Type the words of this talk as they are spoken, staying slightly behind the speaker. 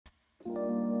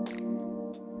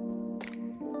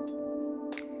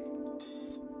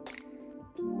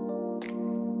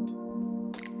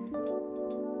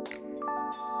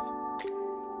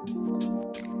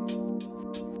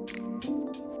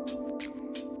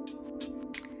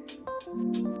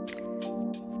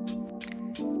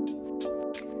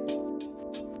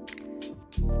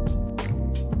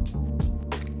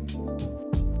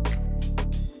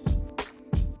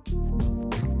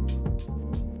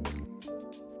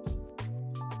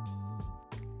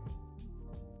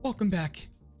Welcome back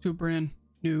to a brand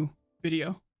new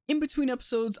video. In between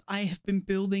episodes, I have been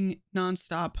building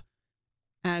nonstop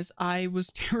as I was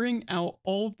tearing out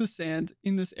all of the sand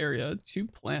in this area to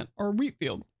plant our wheat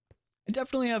field. I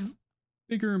definitely have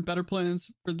bigger and better plans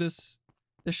for this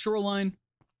shoreline,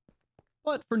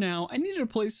 but for now, I needed a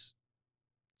place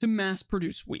to mass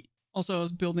produce wheat. Also, I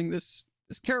was building this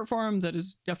carrot farm that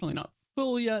is definitely not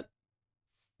full yet,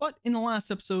 but in the last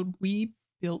episode, we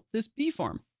built this bee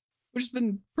farm, which has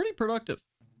been pretty productive.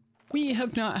 We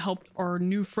have not helped our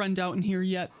new friend out in here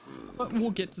yet, but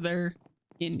we'll get to there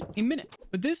in a minute.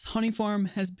 But this honey farm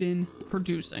has been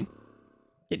producing.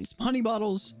 Getting some honey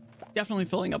bottles, definitely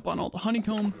filling up on all the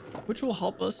honeycomb, which will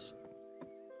help us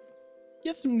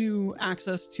get some new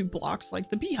access to blocks like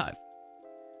the beehive.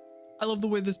 I love the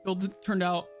way this build turned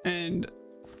out, and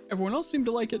everyone else seemed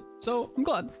to like it, so I'm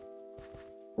glad.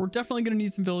 We're definitely going to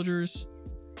need some villagers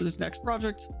for this next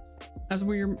project, as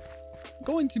we're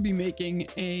going to be making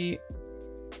a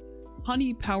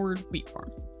honey-powered wheat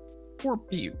farm, or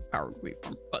bee-powered wheat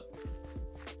farm, but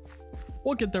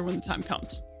we'll get there when the time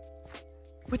comes.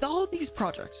 With all of these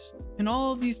projects, and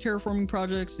all of these terraforming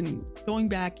projects, and going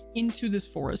back into this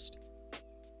forest,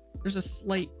 there's a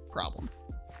slight problem,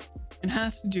 and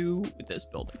has to do with this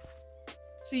building.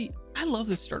 See, I love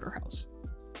this starter house,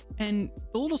 and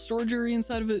the little storage area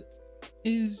inside of it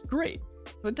is great,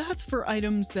 but that's for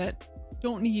items that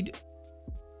don't need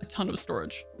a ton of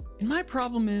storage. And my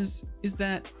problem is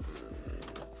that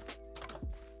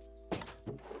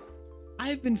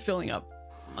I've been filling up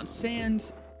on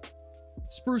sand,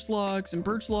 spruce logs, and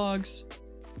birch logs,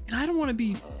 and I don't want to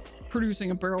be producing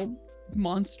a barrel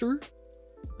monster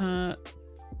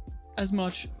as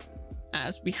much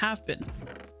as we have been.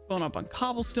 Filling up on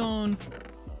cobblestone,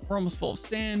 we're almost full of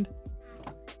sand,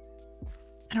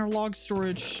 and our log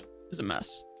storage is a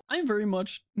mess. I'm very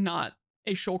much not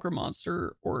a shulker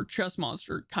monster or chest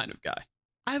monster kind of guy.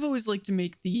 I've always liked to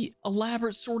make the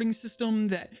elaborate sorting system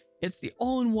that it's the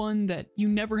all-in-one that you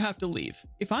never have to leave.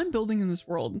 If I'm building in this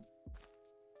world,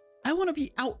 I want to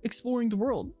be out exploring the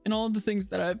world and all of the things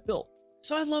that I've built.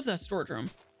 So I love that storage room,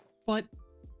 but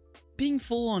being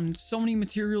full on so many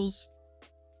materials,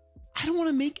 I don't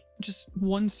want to make just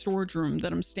one storage room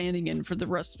that I'm standing in for the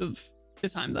rest of the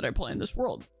time that I play in this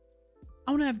world.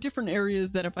 I want to have different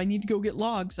areas that if I need to go get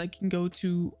logs, I can go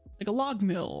to like a log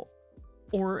mill,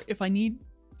 or if I need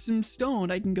some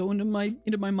stone, I can go into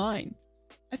my mine.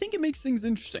 I think it makes things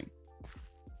interesting.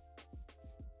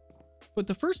 But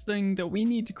the first thing that we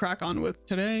need to crack on with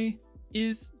today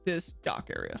is this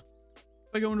dock area.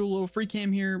 If I go into a little free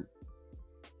cam here,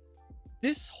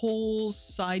 this whole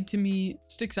side to me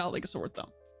sticks out like a sore thumb.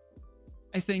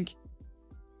 I think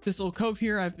this little cove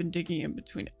here, I've been digging in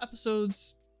between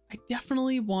episodes. I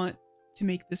definitely want to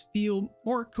make this feel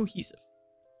more cohesive,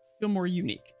 feel more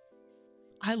unique.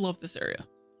 I love this area,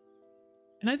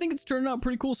 and I think it's turned out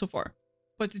pretty cool so far.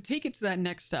 But to take it to that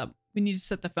next step, we need to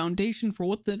set the foundation for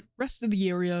what the rest of the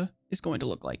area is going to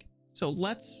look like. So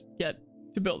let's get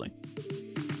to building.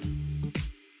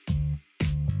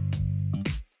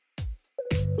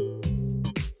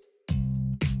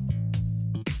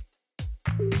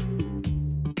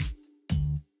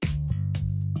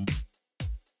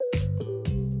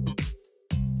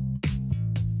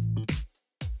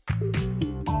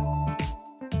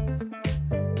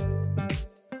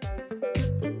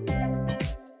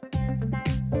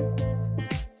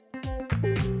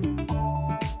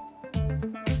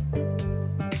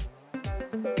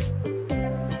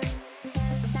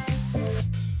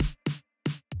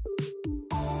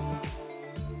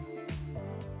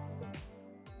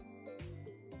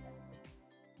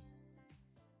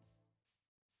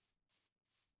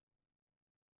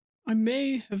 I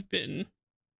may have been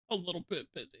a little bit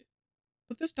busy,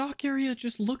 but this dock area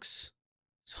just looks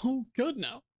so good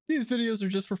now. These videos are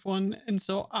just for fun, and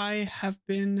so I have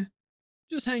been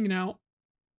just hanging out,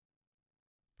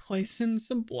 placing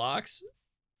some blocks,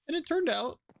 and it turned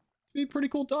out to be a pretty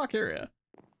cool dock area.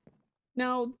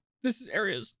 Now, this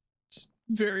area is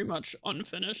very much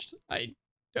unfinished. I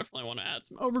definitely want to add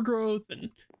some overgrowth, and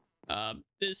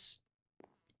this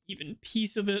even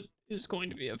piece of it is going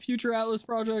to be a future Atlas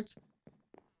project.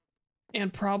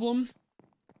 and problem.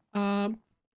 But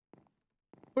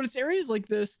it's areas like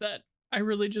this that I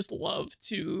really just love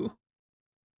to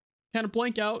kind of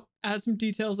blank out, add some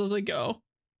details as I go,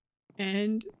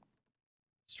 and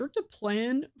start to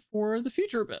plan for the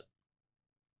future a bit.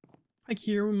 Like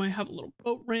here, we might have a little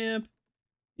boat ramp.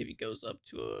 Maybe goes up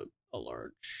to a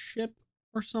large ship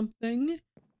or something.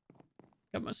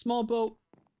 Got my small boat.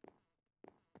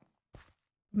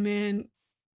 Man,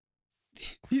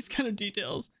 these kind of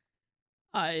details,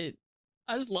 I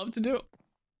just love to do.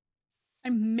 I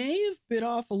may have bit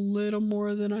off a little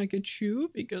more than I could chew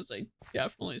because I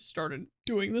definitely started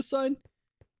doing this side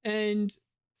and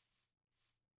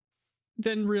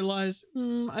then realized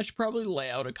I should probably lay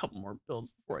out a couple more builds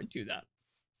before I do that.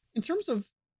 In terms of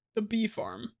the bee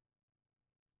farm,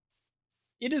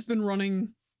 it has been running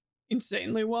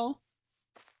insanely well.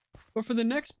 But for the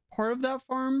next part of that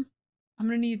farm, I'm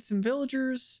going to need some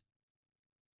villagers.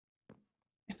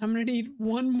 And I'm going to need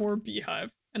one more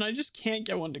beehive. And I just can't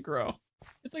get one to grow.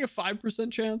 It's like a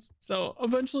 5% chance. So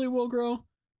eventually we'll grow.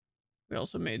 We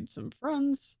also made some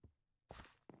friends.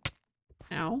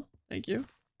 Ow. Thank you.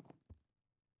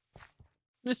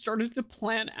 And I started to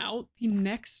plan out the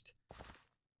next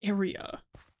area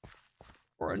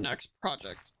for our next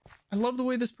project. I love the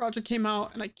way this project came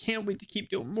out, and I can't wait to keep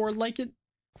doing more like it.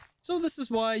 So this is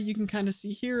why you can kind of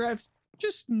see here, I've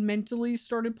just mentally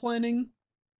started planning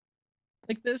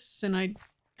like this, and I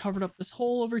covered up this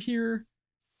hole over here.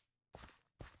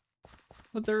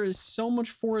 But there is so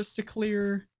much forest to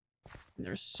clear, and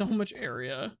there's so much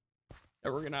area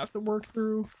that we're gonna have to work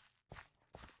through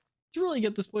to really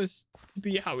get this place to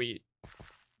be how we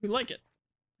like it.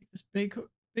 Like this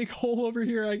big hole over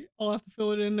here, I'll have to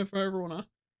fill it in if I ever want to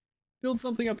build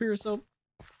something up here, so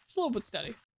slow but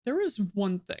steady. There is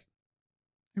one thing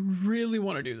I really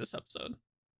want to do this episode,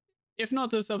 if not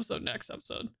this episode, next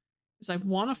episode, is I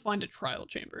want to find a trial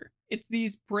chamber. It's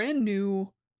these brand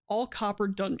new all copper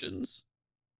dungeons,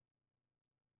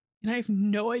 and I have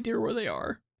no idea where they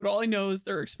are, but all I know is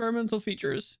they're experimental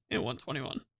features in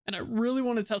 121. And I really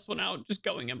want to test one out, just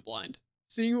going in blind,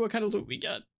 seeing what kind of loot we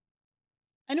get.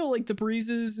 I know like the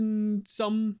breezes and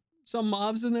some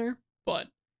mobs in there, but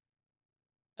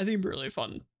I think it'd be really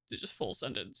fun to just full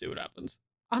send it and see what happens.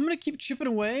 I'm going to keep chipping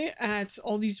away at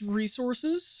all these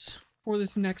resources for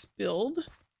this next build,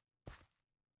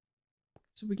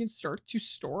 so we can start to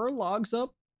store our logs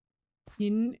up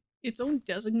in its own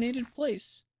designated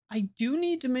place. I do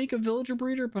need to make a villager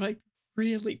breeder, but I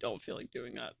really don't feel like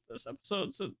doing that this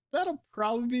episode, so that'll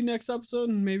probably be next episode,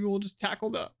 and maybe we'll just tackle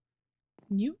that.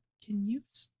 Can you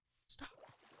stop?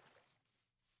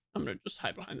 I'm gonna just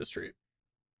hide behind this tree.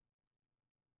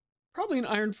 Probably an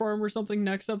iron farm or something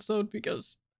next episode,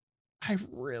 because I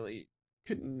really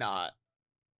could not.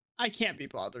 I can't be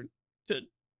bothered to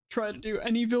try to do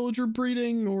any villager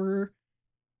breeding or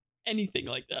anything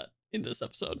like that in this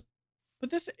episode.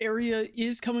 But this area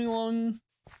is coming along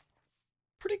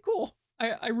pretty cool.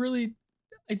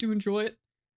 I do enjoy it.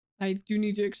 I do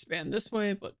need to expand this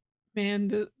way, but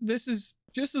man, this is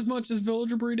just as much as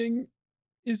villager breeding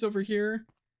is over here.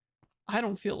 I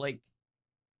don't feel like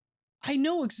I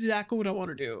know exactly what I want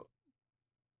to do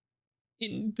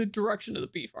in the direction of the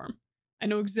bee farm. I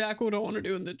know exactly what I want to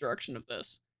do in the direction of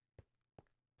this.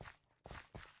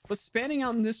 But spanning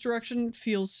out in this direction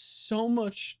feels so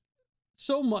much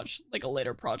like a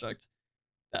later project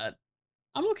that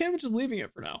I'm okay with just leaving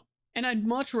it for now. And I'd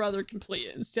much rather complete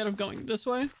it instead of going this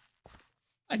way.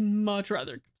 I'd much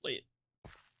rather complete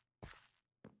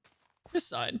this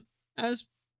side as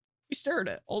we stare at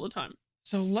it all the time.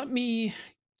 So let me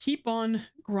keep on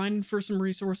grinding for some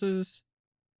resources.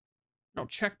 And I'll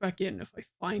check back in if I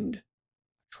find a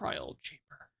trial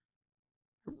chamber.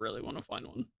 I really want to find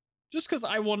one. Just because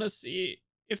I want to see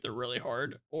if they're really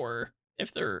hard or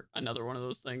if they're another one of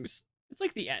those things. It's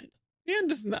like the end. The end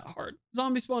isn't that hard.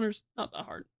 Zombie spawners, not that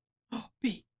hard. Oh,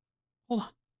 bee. Hold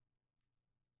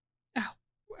on.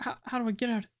 Ow. How do I get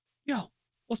out? Yo,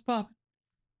 what's poppin'?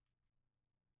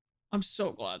 I'm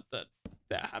so glad that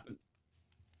that happened.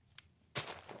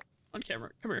 On camera.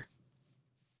 Come here.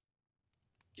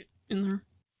 Get in there.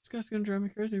 This guy's gonna drive me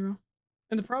crazy, bro.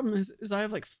 And the problem is I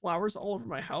have like flowers all over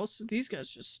my house. So these guys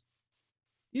just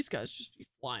be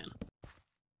flying.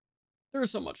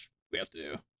 There's so much we have to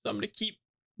do. So I'm gonna keep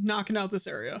knocking out this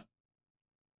area.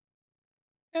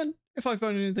 And if I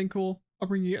find anything cool, I'll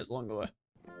bring you guys along the way.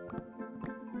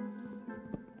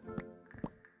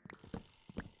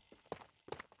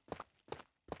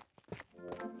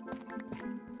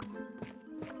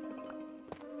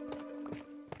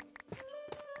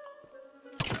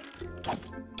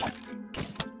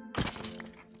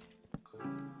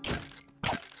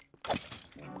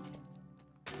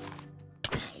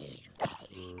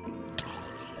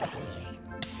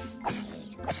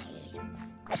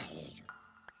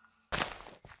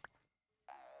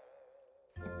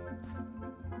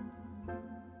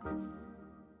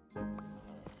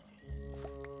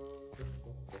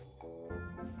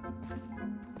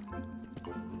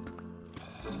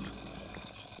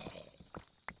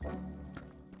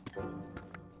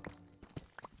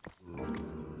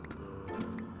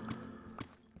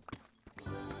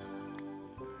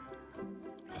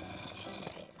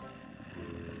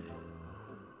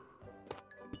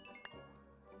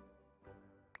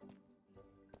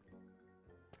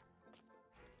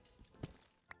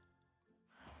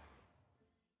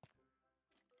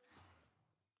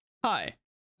 Hi.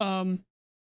 I've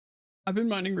been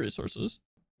mining resources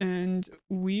and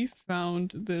we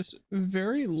found this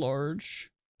very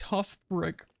large tough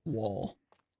brick wall.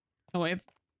 Now I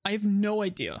have no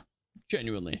idea,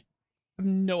 genuinely. I have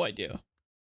no idea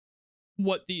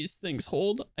what these things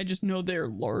hold. I just know they're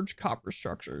large copper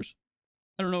structures.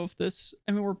 I don't know if this,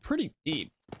 I mean, we're pretty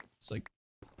deep. It's like,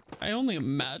 I only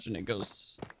imagine it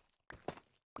goes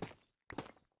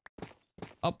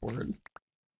upward.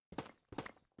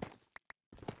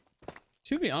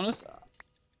 To be honest,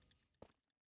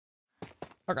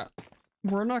 okay,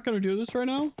 we're not going to do this right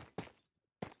now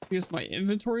because my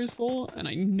inventory is full and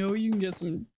I know you can get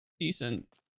some decent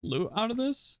loot out of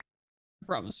this. I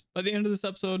promise. By the end of this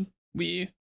episode, we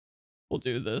will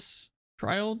do this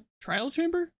trial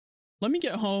chamber. Let me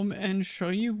get home and show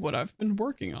you what I've been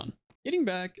working on. Getting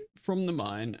back from the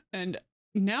mine, and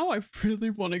now I really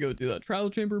want to go do that trial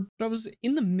chamber, but I was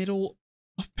in the middle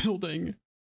of building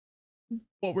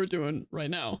what we're doing right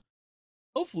now.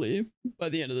 Hopefully, by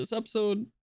the end of this episode,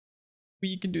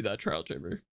 we can do that trial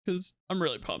chamber, because I'm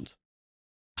really pumped.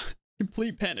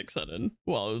 Complete panic set in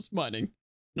while I was mining,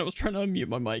 and I was trying to unmute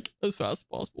my mic as fast as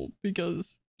possible,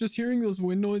 because just hearing those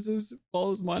wind noises while I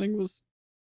was mining was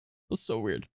so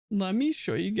weird. Let me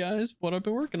show you guys what I've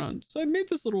been working on. So I made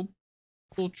this little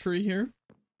tree here.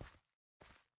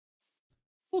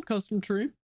 Little custom tree.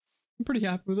 I'm pretty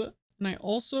happy with it. And I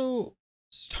also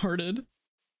started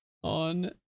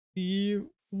on the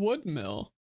wood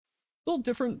mill. It's a little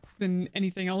different than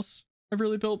anything else I've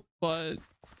really built, but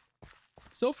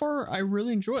so far I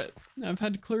really enjoy it. I've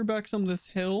had to clear back some of this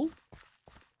hill,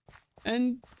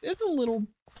 and it's a little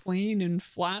plain and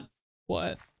flat,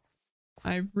 but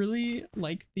I really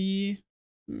like the,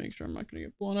 make sure I'm not gonna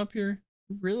get blown up here.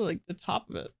 I really like the top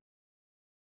of it.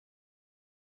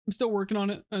 I'm still working on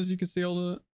it, as you can see all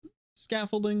the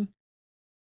scaffolding,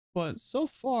 but so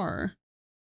far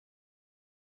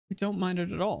I don't mind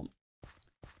it at all.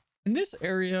 And this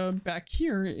area back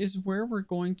here is where we're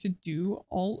going to do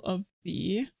all of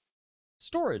the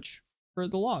storage for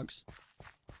the logs.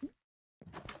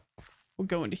 We'll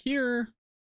go into here,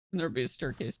 and there'll be a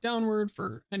staircase downward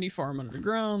for any farm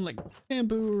underground, like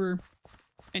bamboo or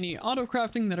any auto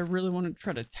crafting that I really want to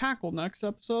try to tackle next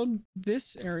episode.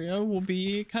 This area will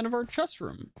be kind of our chest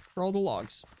room for all the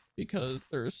logs, because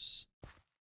there's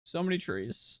so many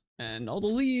trees and all the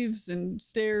leaves and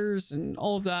stairs and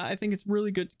all of that. I think it's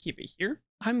really good to keep it here.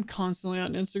 I'm constantly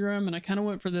on Instagram, and I kind of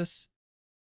went for this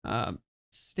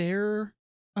stair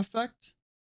effect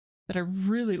that I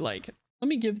really like. Let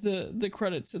me give the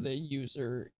credit to the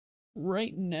user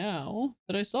right now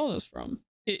that I saw this from.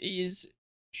 It is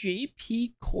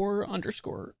JP Core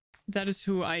 _ that is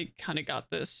who I kind of got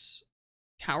this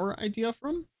tower idea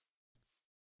from.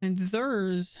 And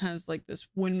theirs has like this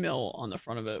windmill on the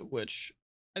front of it, which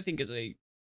I think is a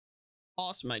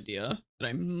awesome idea that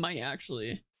I might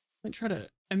try to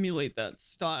emulate that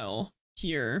style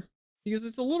here, because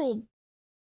it's a little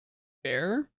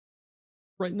bare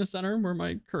right in the center where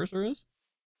my cursor is.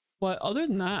 But other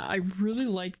than that, I really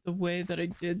like the way that I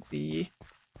did the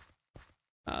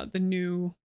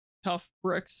new tough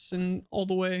bricks and all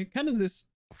the way, kind of this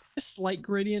slight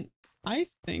gradient. I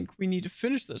think we need to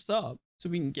finish this up so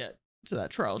we can get to that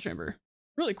trial chamber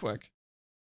really quick.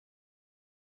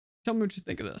 Tell me what you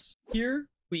think of this. Here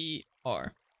we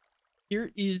are.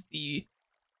 Here is the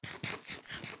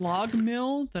log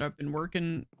mill that I've been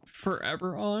working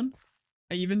forever on.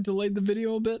 I even delayed the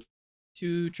video a bit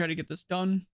to try to get this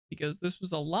done, because this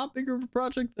was a lot bigger of a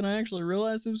project than I actually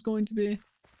realized it was going to be.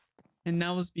 And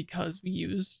that was because we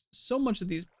used so much of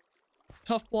these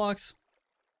tough blocks,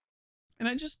 and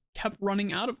I just kept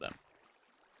running out of them.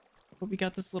 But we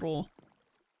got this little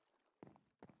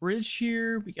bridge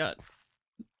here. We got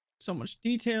so much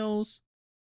details.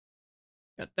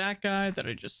 Got that guy that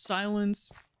I just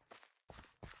silenced.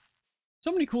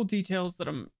 So many cool details that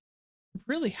I'm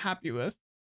really happy with.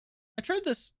 I tried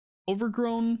this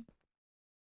overgrown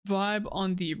vibe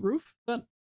on the roof that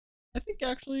I think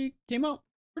actually came out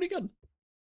pretty good.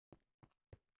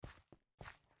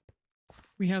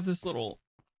 We have this little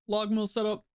log mill set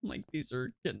up. Like, these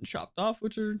are getting chopped off,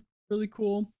 which are really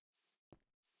cool.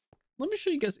 Let me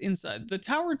show you guys inside. The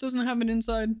tower doesn't have an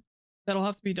inside. That'll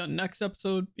have to be done next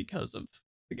episode because of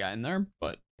the guy in there.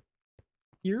 But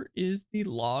here is the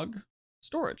log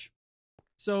storage.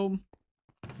 So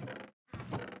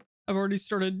I've already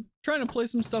started trying to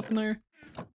place some stuff in there,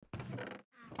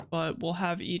 but we'll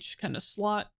have each kind of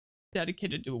slot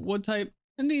dedicated to a wood type,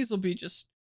 and these will be just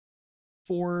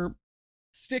for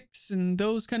sticks and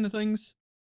those kind of things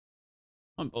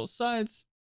on both sides.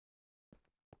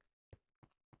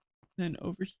 Then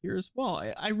over here as well,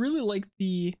 I really like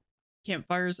the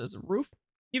campfires as a roof,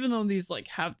 even though these like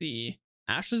have the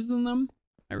ashes in them.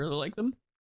 I really like them.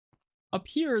 Up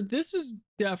here, this is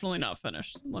definitely not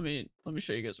finished. Let me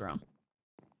show you guys around.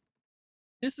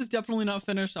 This is definitely not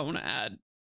finished. I want to add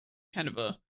kind of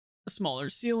a smaller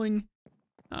ceiling.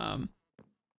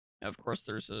 Of course,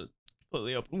 there's a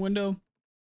completely open window.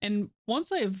 And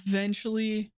once I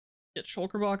eventually get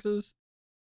shulker boxes,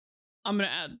 I'm going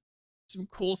to add some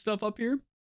cool stuff up here.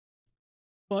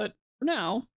 But for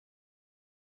now,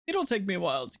 it'll take me a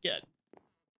while to get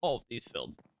all of these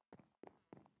filled.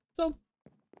 So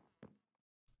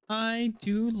I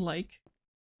do like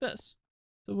this.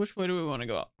 So which way do we want to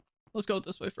go up? Let's go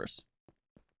this way first.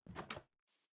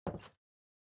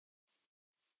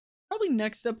 Probably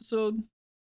next episode,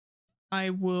 I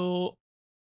will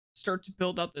start to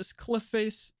build out this cliff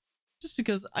face, just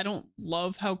because I don't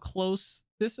love how close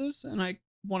this is, and I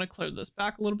want to clear this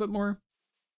back a little bit more.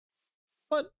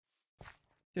 But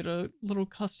did a little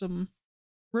custom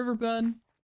riverbed,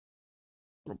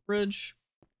 little bridge,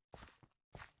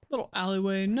 little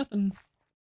alleyway, nothing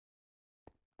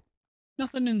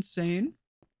insane.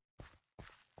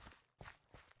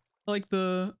 I like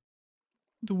the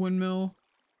windmill,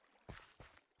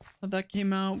 how that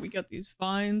came out. We got these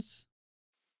vines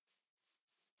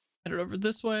headed over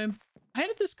this way. I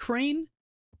added this crane,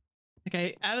 like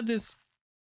I added this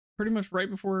pretty much right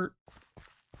before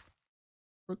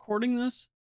recording this.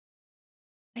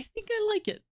 I think I like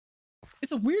it.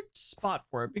 It's a weird spot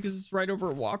for it because it's right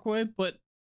over a walkway, but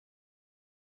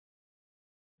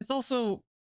it's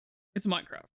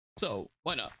Minecraft, so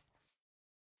why not?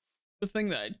 The thing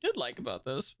that I did like about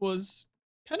this was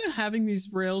kind of having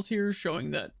these rails here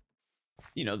showing that,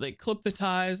 you know, they clip the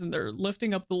ties and they're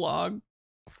lifting up the log.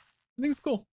 I think it's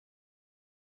cool.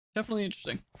 Definitely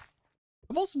interesting.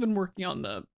 I've also been working on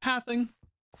the pathing.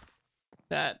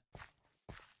 That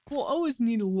will always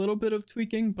need a little bit of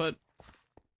tweaking, but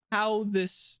how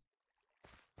this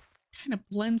kind of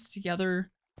blends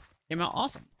together came out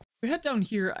awesome. We head down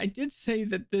here. I did say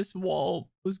that this wall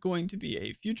was going to be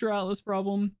a future Atlas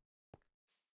problem,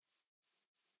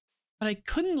 but I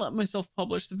couldn't let myself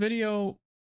publish the video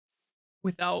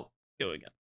without doing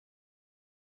it.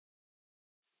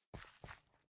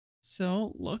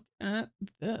 So look at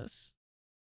this.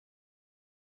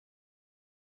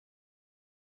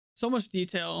 So much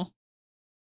detail.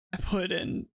 I put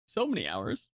in so many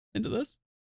hours into this.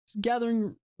 Just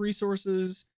gathering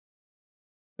resources,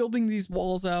 building these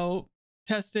walls out,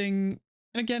 testing.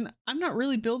 And again, I'm not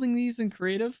really building these in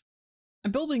creative.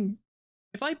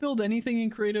 If I build anything in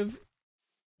creative,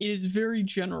 it is very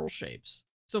general shapes.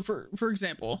 So for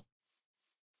example,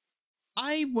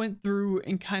 I went through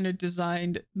and kind of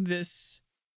designed this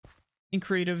in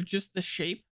creative, just the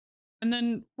shape. And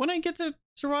then when I get to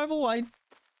survival, I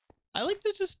like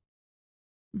to just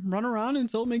run around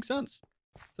until it makes sense.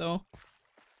 So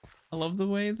I love the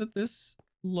way that this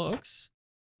looks.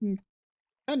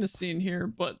 Kind of seen here,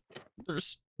 but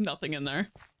there's nothing in there.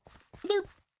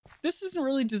 This isn't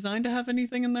really designed to have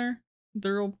anything in there.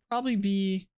 There'll probably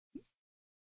be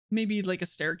maybe like a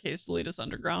staircase to lead us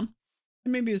underground,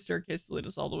 and maybe a staircase to lead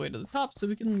us all the way to the top so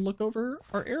we can look over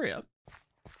our area.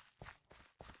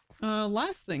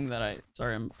 Last thing that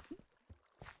sorry, I'm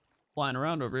flying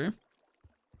around over here.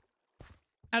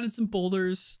 Added some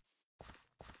boulders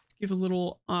to give a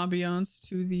little ambiance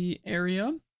to the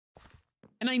area.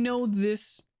 And I know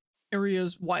this area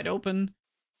is wide open.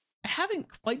 I haven't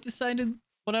quite decided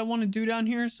what I want to do down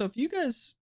here, so if you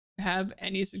guys have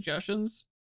any suggestions,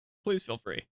 please feel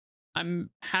free. I'm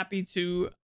happy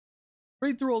to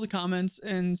read through all the comments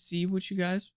and see what you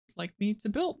guys would like me to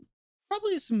build.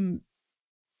 Probably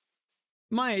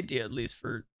my idea, at least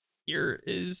for here,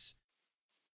 is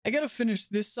I gotta finish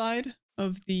this side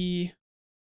of the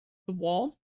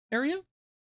wall area,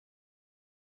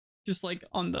 just like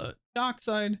on the dock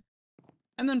side,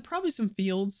 and then probably some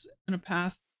fields and a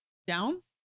path down.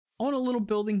 I want a little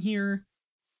building here,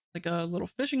 like a little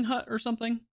fishing hut or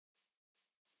something,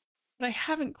 but I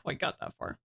haven't quite got that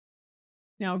far.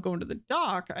 Now going to the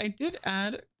dock, I did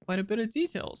add quite a bit of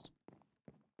details.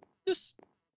 Just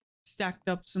stacked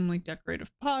up some like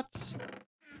decorative pots.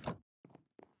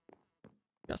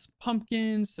 Got some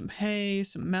pumpkins, some hay,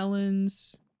 some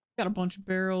melons. Got a bunch of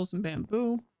barrels and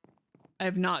bamboo. I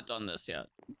have not done this yet.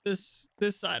 This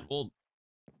side will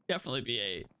definitely be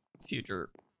a future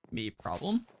me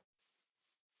problem.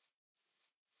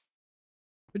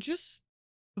 But just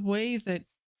the way that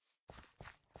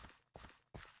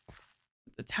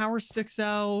the tower sticks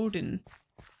out and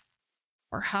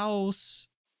our house,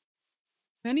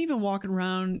 and even walking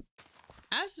around,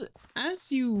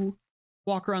 as you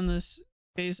walk around this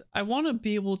phase, I want to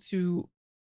be able to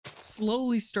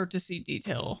slowly start to see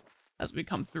detail as we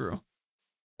come through.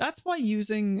 That's why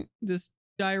using this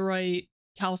diorite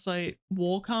calcite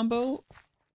wool combo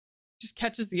just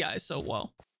catches the eye so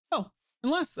well. Oh,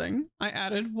 and last thing I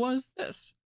added was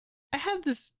this. I had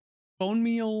this bone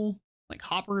meal like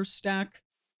hopper stack,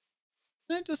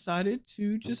 and I decided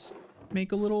to just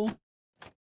make a little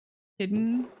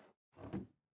hidden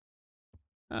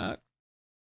what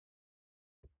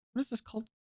is this called?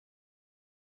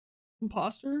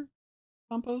 Composter?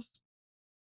 Compost?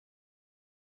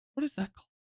 What is that called?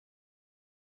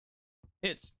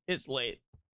 It's late.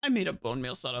 I made a bone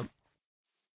meal setup.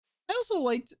 I also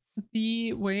liked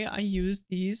the way I used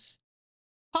these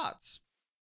pots.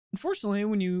 Unfortunately,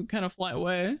 when you kind of fly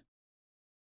away,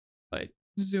 like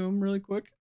zoom really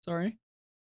quick, sorry,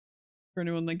 for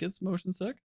anyone that gets motion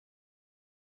sick,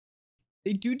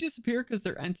 they do disappear because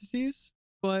they're entities,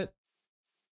 but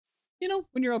you know,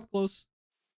 when you're up close,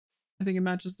 I think it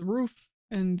matches the roof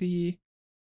and the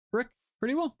brick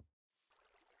pretty well.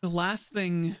 The last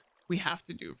thing we have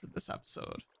to do for this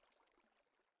episode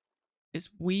is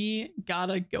we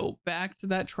gotta go back to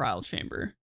that trial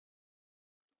chamber.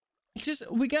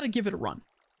 We gotta give it a run.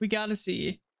 We gotta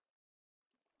see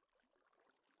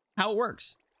how it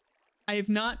works. I have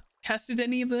not tested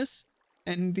any of this,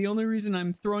 and the only reason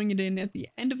I'm throwing it in at the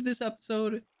end of this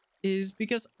episode is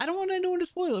because I don't want anyone to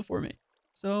spoil it for me.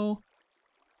 So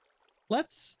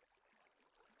let's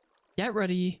get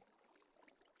ready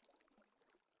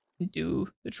and do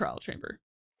the trial chamber.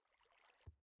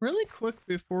 Really quick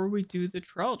before we do the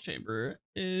trial chamber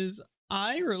is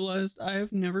I realized I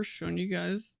have never shown you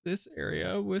guys this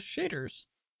area with shaders.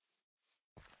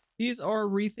 These are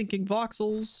Rethinking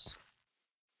Voxels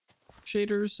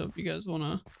shaders, so if you guys want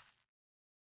to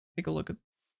take a look at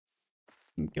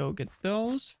and go get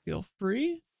those, feel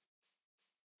free.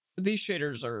 But these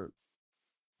shaders are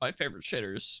my favorite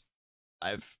shaders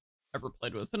I've ever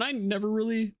played with, and I never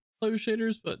really play with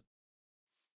shaders, but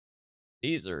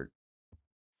these are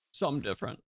something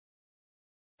different.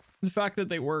 The fact that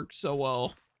they work so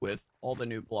well with all the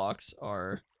new blocks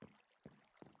are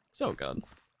so good.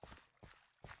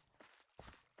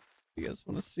 You guys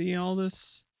want to see all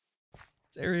this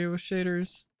area with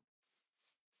shaders?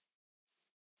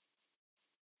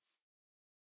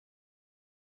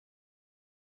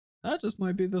 That just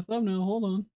might be the thumbnail. Hold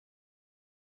on.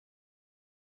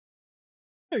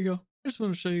 There you go. I just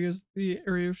want to show you guys the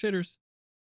area of shaders.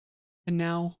 And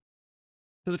now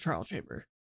to the trial chamber.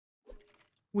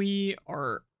 We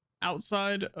are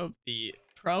outside of the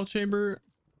trial chamber.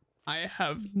 I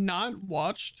have not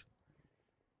watched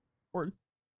or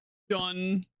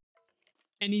done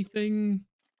anything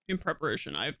in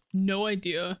preparation. I have no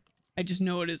idea. I just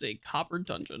know it is a copper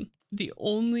dungeon. The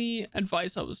only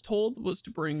advice I was told was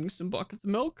to bring some buckets of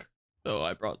milk. So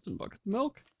I brought some buckets of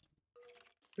milk.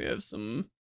 We have some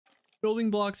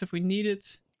building blocks if we need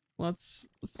it. Let's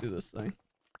do this thing.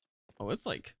 Oh, it's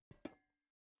like...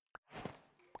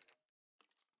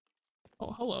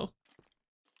 Oh, hello.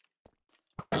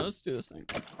 Let's do this thing.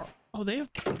 Oh, they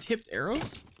have tipped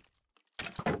arrows?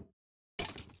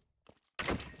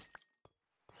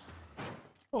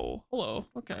 Oh, hello.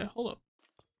 Okay, hold up.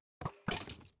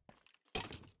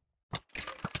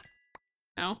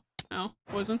 Ow. Ow.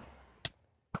 Poison.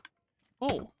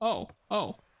 Oh.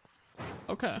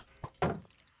 Okay.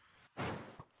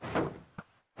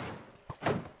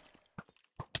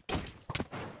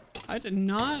 I did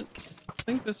not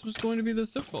think this was going to be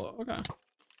this difficult. Okay.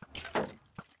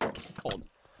 Hold.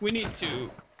 We need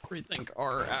to rethink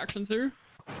our actions here.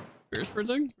 We're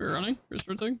sprinting. We're running. We're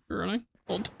sprinting. We're running.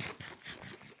 Hold.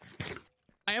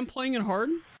 I am playing in hard.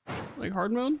 Like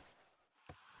hard mode.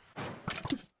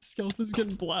 Skeleton's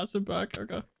getting blasted back.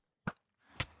 Okay.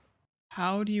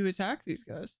 How do you attack these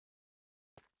guys?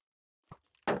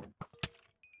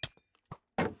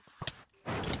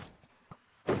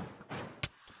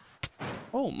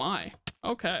 Oh my.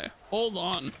 Okay. Hold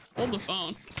on. Hold the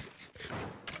phone.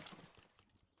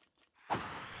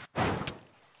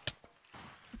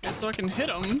 Okay, so I can hit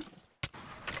him.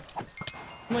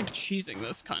 I'm like cheesing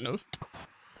this kind of.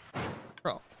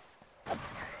 Bro.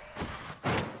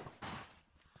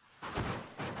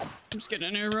 I'm just getting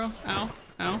in here, bro. Ow.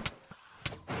 Ow.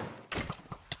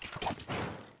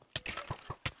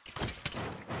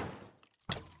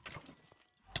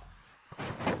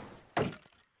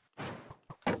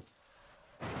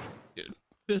 Dude,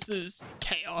 this is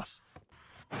chaos.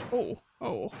 Oh,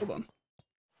 hold on.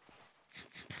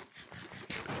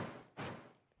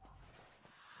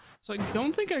 So I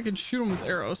don't think I can shoot him with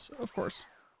arrows, of course.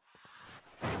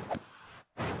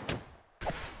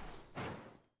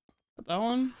 Put that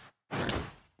one.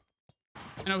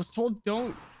 And I was told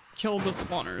don't kill the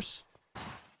spawners.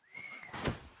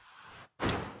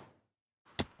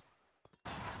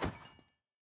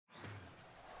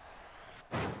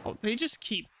 Oh, they just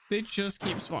keep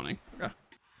spawning. Okay.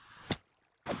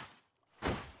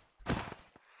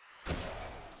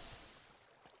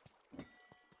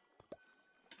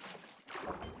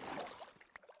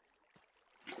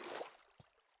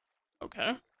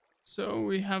 Okay. So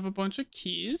we have a bunch of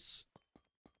keys.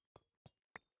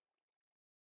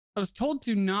 I was told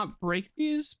to not break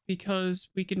these because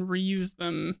we can reuse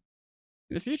them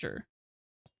in the future.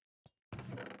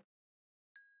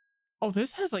 Oh,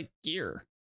 this has like gear.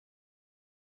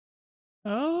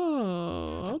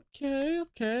 Oh, okay,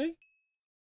 okay.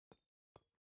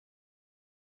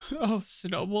 Oh,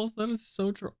 snowballs, that is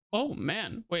so true. Oh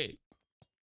man, wait.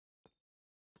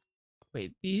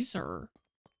 Wait, these are...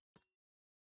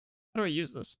 How do I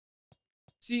use this?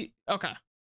 See, okay.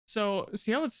 So,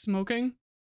 see how it's smoking?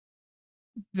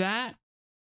 That,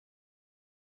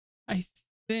 I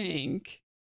think,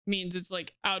 means it's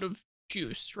like out of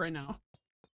juice right now.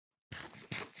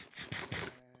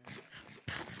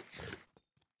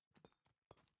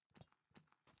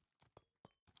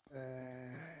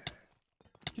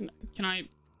 Can I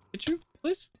hit you,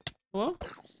 please? Hello?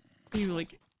 Are you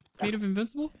like made of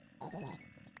invincible?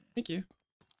 Thank you.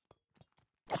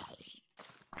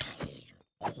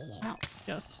 Wow.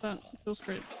 Yes, that feels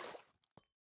great.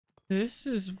 This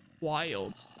is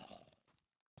wild.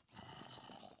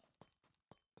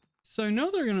 So I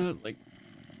know they're gonna like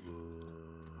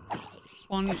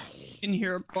spawn in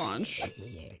here a bunch.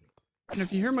 And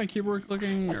if you hear my keyboard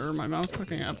clicking or my mouse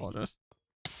clicking, I apologize.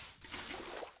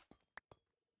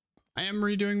 I am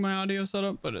redoing my audio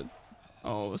setup, but it...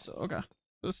 Oh, so, okay.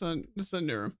 This is a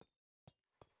new room.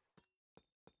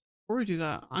 Before we do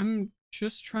that, I'm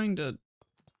just trying to...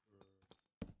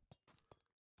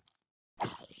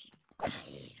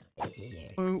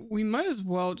 Well, we might as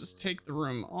well just take the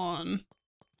room on.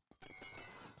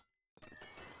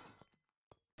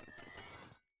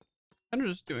 Kind of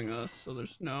just doing this so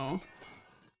there's no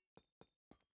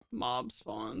mob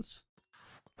spawns.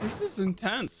 This is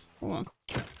intense. Hold on.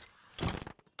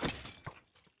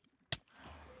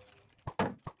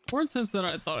 More intense than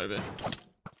I thought it'd be.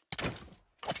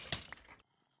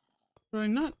 But I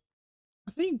not...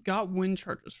 I think you got wind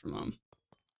charges from them.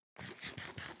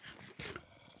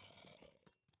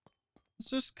 It's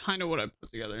just kind of what I put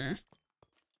together here.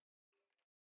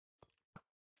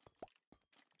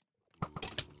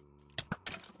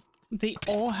 They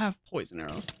all have poison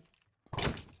arrows.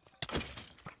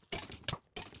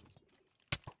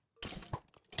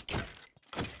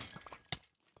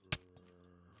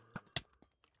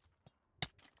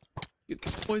 Dude,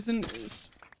 the poison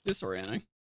is disorienting.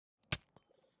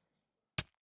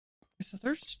 So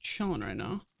they're just chilling right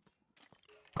now.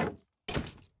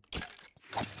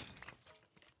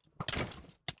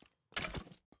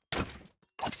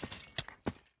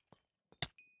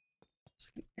 It's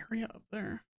like an area up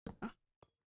there. Huh?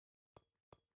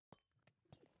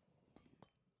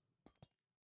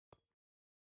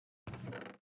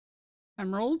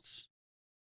 Emeralds.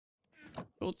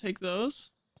 We'll take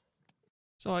those.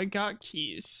 So I got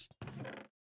keys.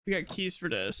 We got keys for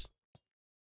this.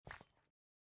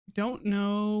 Don't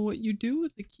know what you do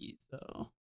with the keys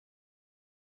though.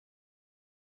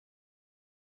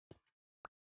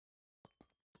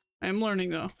 I am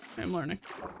learning though. I am learning.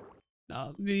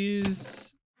 Now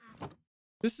these...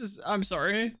 This is... I'm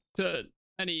sorry to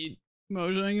any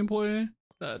Mojang employee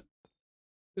that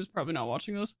is probably not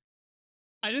watching this.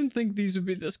 I didn't think these would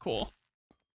be this cool.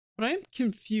 But I am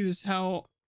confused how...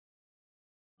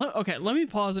 Okay, let me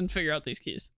pause and figure out these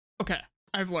keys. Okay,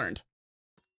 I've learned.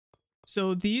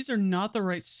 So these are not the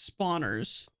right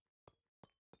spawners.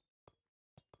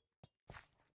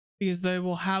 Because they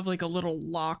will have like a little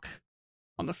lock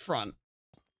on the front.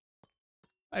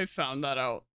 I found that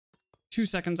out 2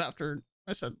 seconds after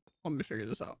I said, let me figure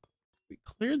this out. We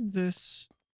cleared this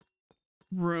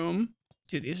room.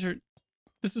 Dude,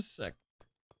 this is sick.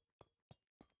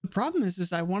 The problem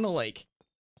is I want to like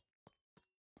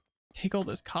take all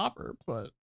this copper,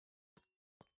 but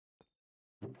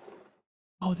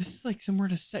oh, this is like somewhere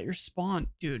to set your spawn,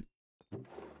 dude.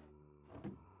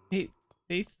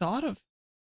 They thought of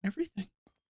everything.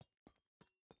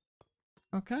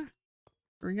 Okay,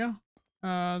 here we go.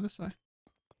 This way.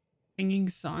 Hanging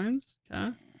signs.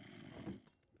 Okay.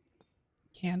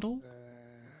 Candles.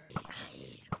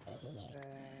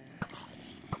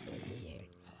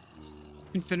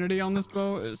 Infinity on this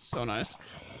bow is so nice.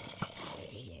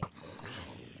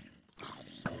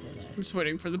 I'm just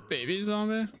waiting for the baby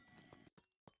zombie.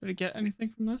 Did I get anything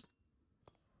from this?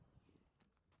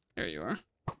 There you are.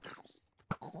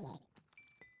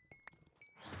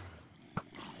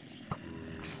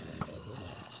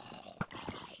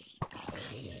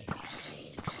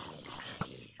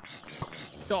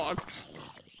 Dog.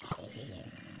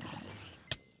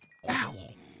 Ow.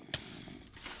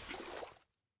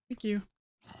 Thank you.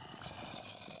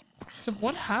 So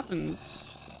what happens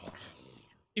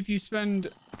if you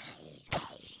spend...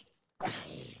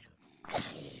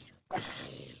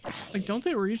 Like, don't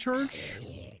they recharge?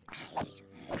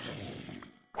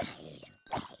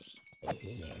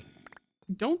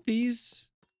 Don't these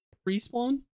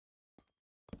respawn?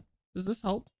 Does this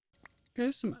help?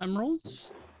 Okay, some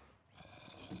emeralds.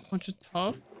 Bunch of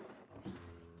tough.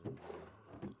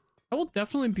 I will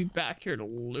definitely be back here to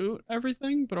loot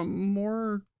everything, but I'm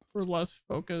more or less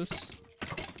focused.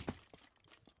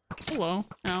 Hello.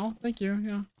 Ow. Thank you.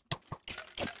 Yeah.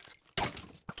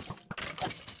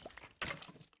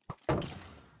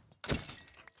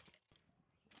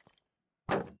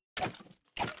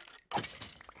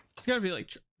 It's gotta be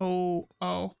like, oh,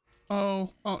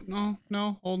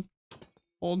 no, hold.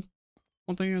 One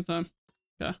thing at a time.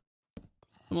 Okay.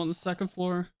 I'm on the second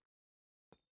floor.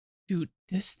 Dude,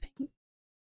 this thing,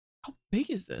 how big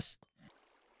is this?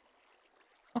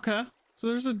 Okay, so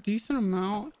there's a decent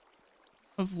amount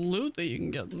of loot that you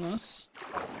can get in this.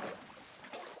 I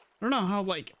don't know how,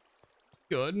 like,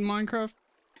 good Minecraft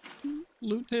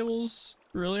loot tables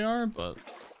really are, but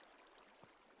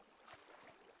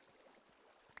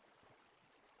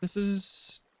this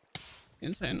is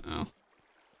insane. Oh.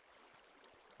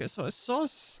 Okay, so I saw a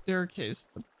staircase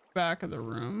at the back of the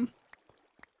room.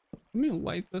 Let me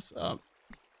light this up.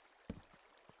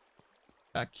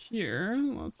 Back here,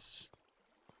 let's...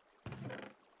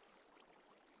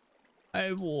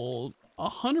 I will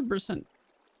 100%...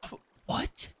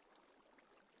 What?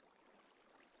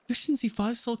 Efficiency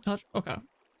 5 silk touch? Okay.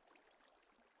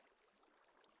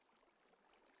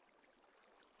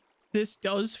 This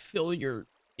does fill your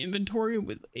inventory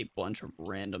with a bunch of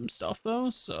random stuff though,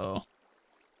 so...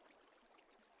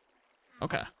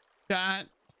 Okay. That...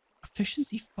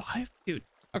 Efficiency 5? Dude,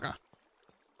 okay.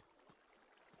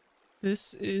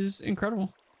 This is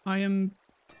incredible. I am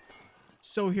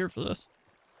so here for this.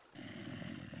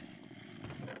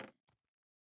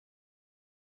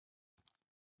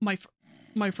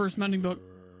 My first mending book.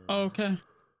 Okay.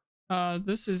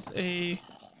 This is a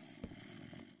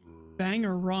bang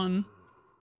or run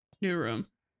new room.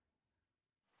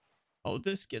 Oh,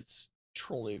 this gets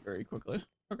trolly very quickly.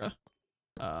 Okay.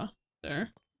 There.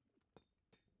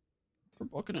 We're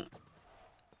booking it.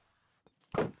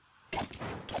 What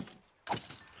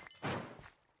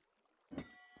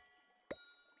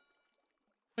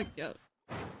I get?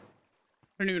 I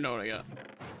don't even know what I got.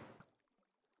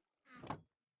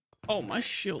 Oh, my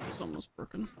shield is almost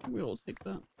broken. We will take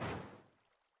that.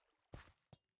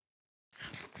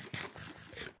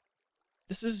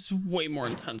 This is way more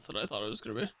intense than I thought it was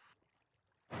gonna be.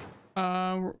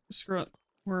 Screw it.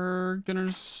 We're gonna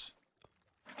just...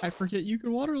 I forget you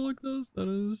can waterlog those.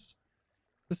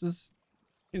 This is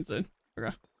insane.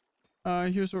 Okay.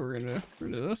 Here's what we're gonna do. We're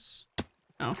gonna do this.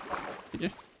 Oh, thank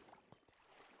you.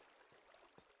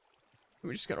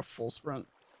 We just got a full sprint.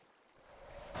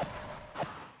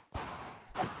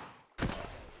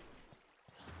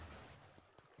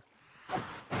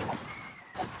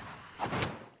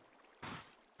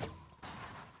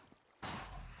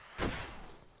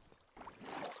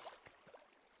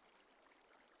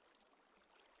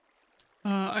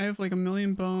 I have like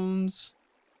 1,000,000 bones.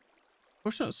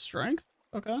 Push out strength?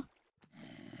 Okay.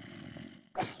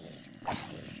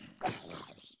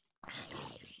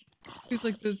 He's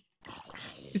like this.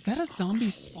 Is that a zombie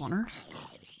spawner?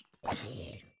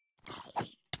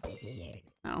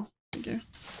 Ow. Okay.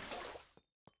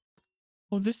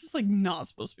 Oh, this is like not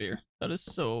supposed to be here. That is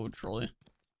so trolly.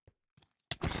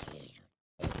 I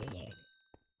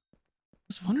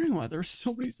was wondering why there's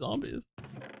so many zombies.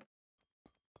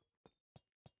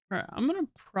 Alright, I'm gonna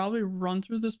probably run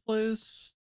through this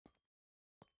place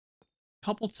a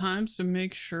couple times to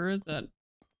make sure that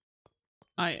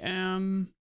I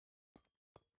am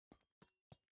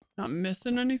not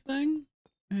missing anything.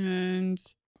 And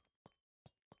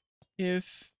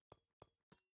if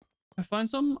I find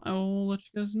something, I will let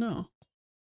you guys know.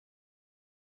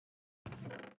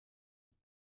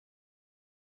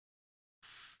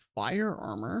 Fire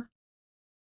armor.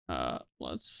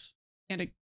 Let's... And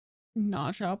a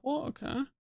notch apple. Okay.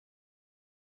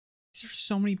 These are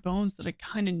so many bones that I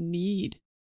kind of need.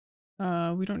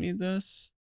 We don't need this.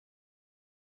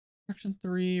 Protection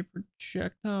 3,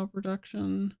 projectile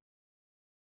production.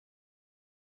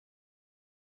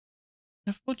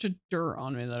 I have a bunch of dirt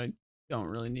on me that I don't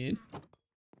really need. So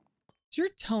you're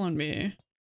telling me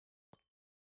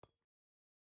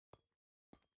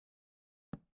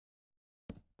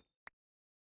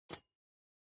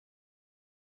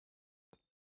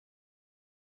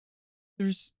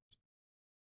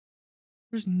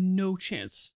There's no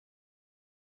chance.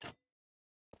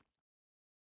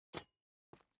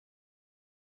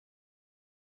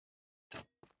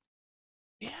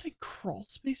 They added crawl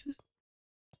spaces?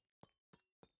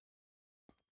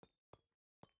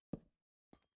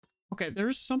 Okay,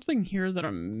 there's something here that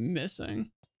I'm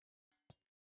missing.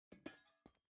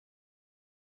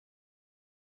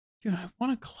 Dude, I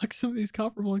want to collect some of these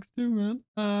copper blocks too, man.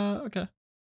 Okay.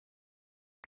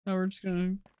 Now we're just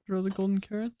gonna throw the golden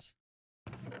carrots.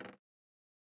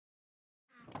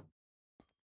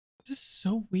 This is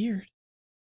so weird.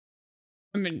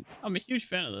 I mean, I'm a huge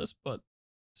fan of this, but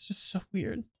it's just so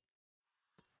weird.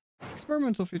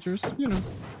 Experimental features, you know.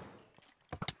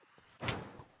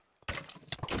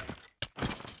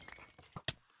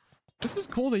 This is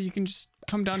cool that you can just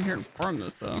come down here and farm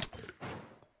this, though.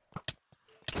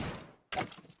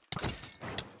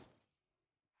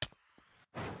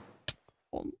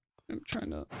 Well, I'm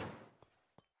trying to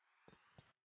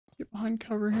get behind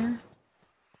cover here.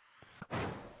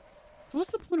 So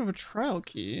what's the point of a trial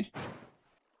key?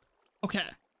 Okay,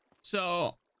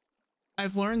 so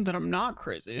I've learned that I'm not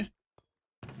crazy.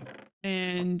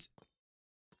 And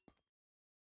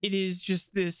it is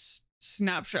just this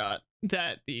snapshot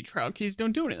that the trial keys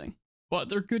don't do anything, but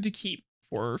they're good to keep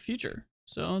for future.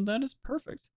 So that is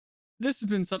perfect. This has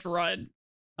been such a ride.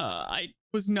 I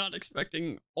was not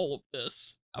expecting all of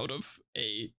this out of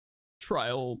a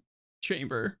trial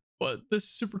chamber, but this is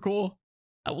super cool.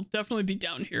 I will definitely be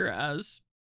down here as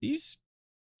these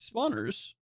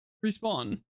spawners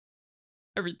respawn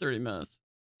every 30 minutes.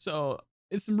 So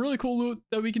it's some really cool loot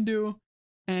that we can do.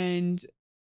 And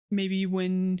maybe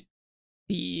when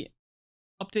the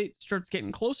update starts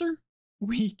getting closer,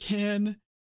 we can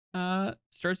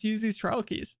start to use these trial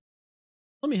keys.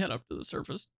 Let me head up to the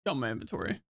surface, dump my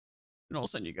inventory, and I'll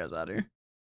send you guys out of here.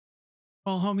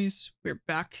 Well, homies, we're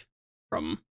back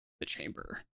from the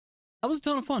chamber. That was a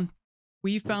ton of fun.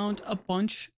 We found a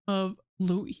bunch of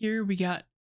loot here. We got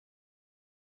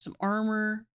some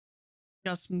armor,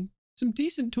 got some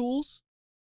decent tools.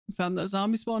 We found that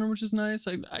zombie spawner, which is nice.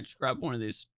 I just grabbed one of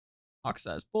these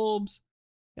oxidized bulbs.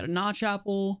 Got a notch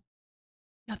apple.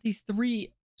 Got these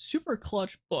 3 super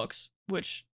clutch books,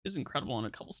 which is incredible, and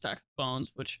a couple stacks of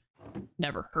bones, which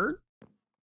never hurt.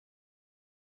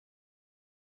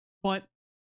 But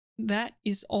that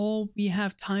is all we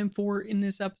have time for in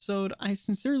this episode. I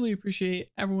sincerely appreciate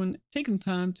everyone taking the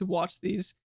time to watch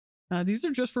these. These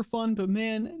are just for fun, but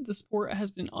man, the support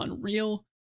has been unreal.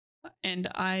 And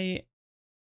I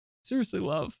seriously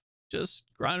love just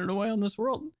grinding away on this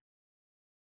world.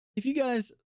 If you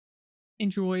guys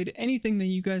enjoyed anything that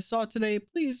you guys saw today,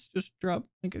 please just drop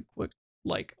like a quick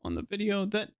like on the video.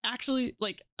 That actually,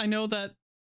 like, I know that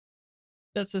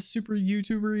that's a super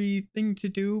YouTuber-y thing to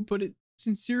do, but it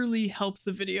sincerely helps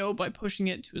the video by pushing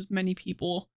it to as many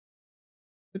people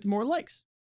with more likes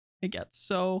it gets.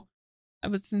 So I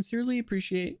would sincerely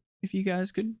appreciate if you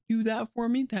guys could do that for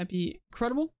me. That'd be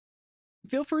incredible.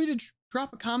 Feel free to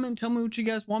drop a comment, tell me what you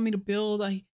guys want me to build.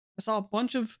 I saw a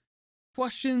bunch of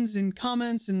questions and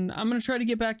comments, and I'm going to try to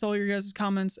get back to all your guys'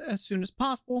 comments as soon as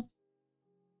possible.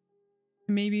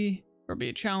 And maybe there'll be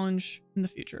a challenge in the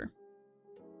future.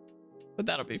 But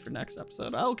that'll be for next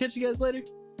episode. I will catch you guys later.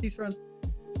 Peace, friends.